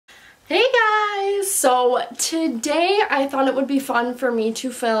Hey guys! So today I thought it would be fun for me to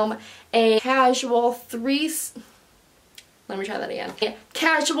film a casual three summer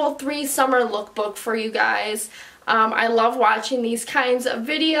lookbook for you guys. I love watching these kinds of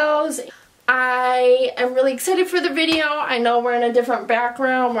videos. I am really excited for the video. I know we're in a different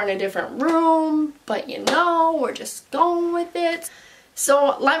background, we're in a different room, but you know, we're just going with it.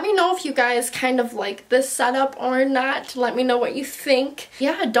 So let me know if you guys kind of like this setup or not. Let me know what you think.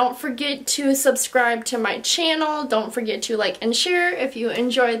 Yeah, don't forget to subscribe to my channel. Don't forget to like and share if you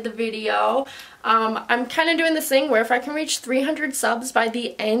enjoyed the video. I'm kind of doing this thing where if I can reach 300 subs by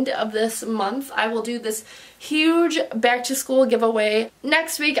the end of this month, I will do this huge back to school giveaway.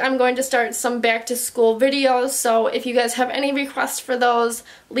 Next week I'm going to start some back to school videos, so if you guys have any requests for those,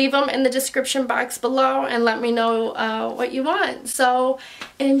 leave them in the description box below and let me know what you want. So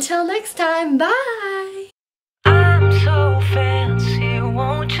until next time, bye! I'm so fancy,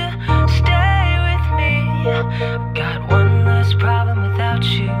 won't you stay with me? Got one less problem without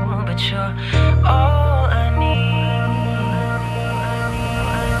you, but you're all I need.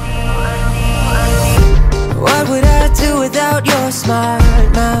 What would I do without your smart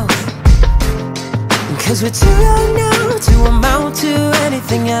mouth? Cause we're too young now to amount to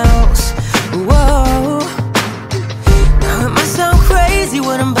anything else. Whoa. Now it might sound crazy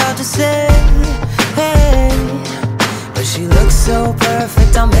what I'm about to say, hey, but she looks so perfect.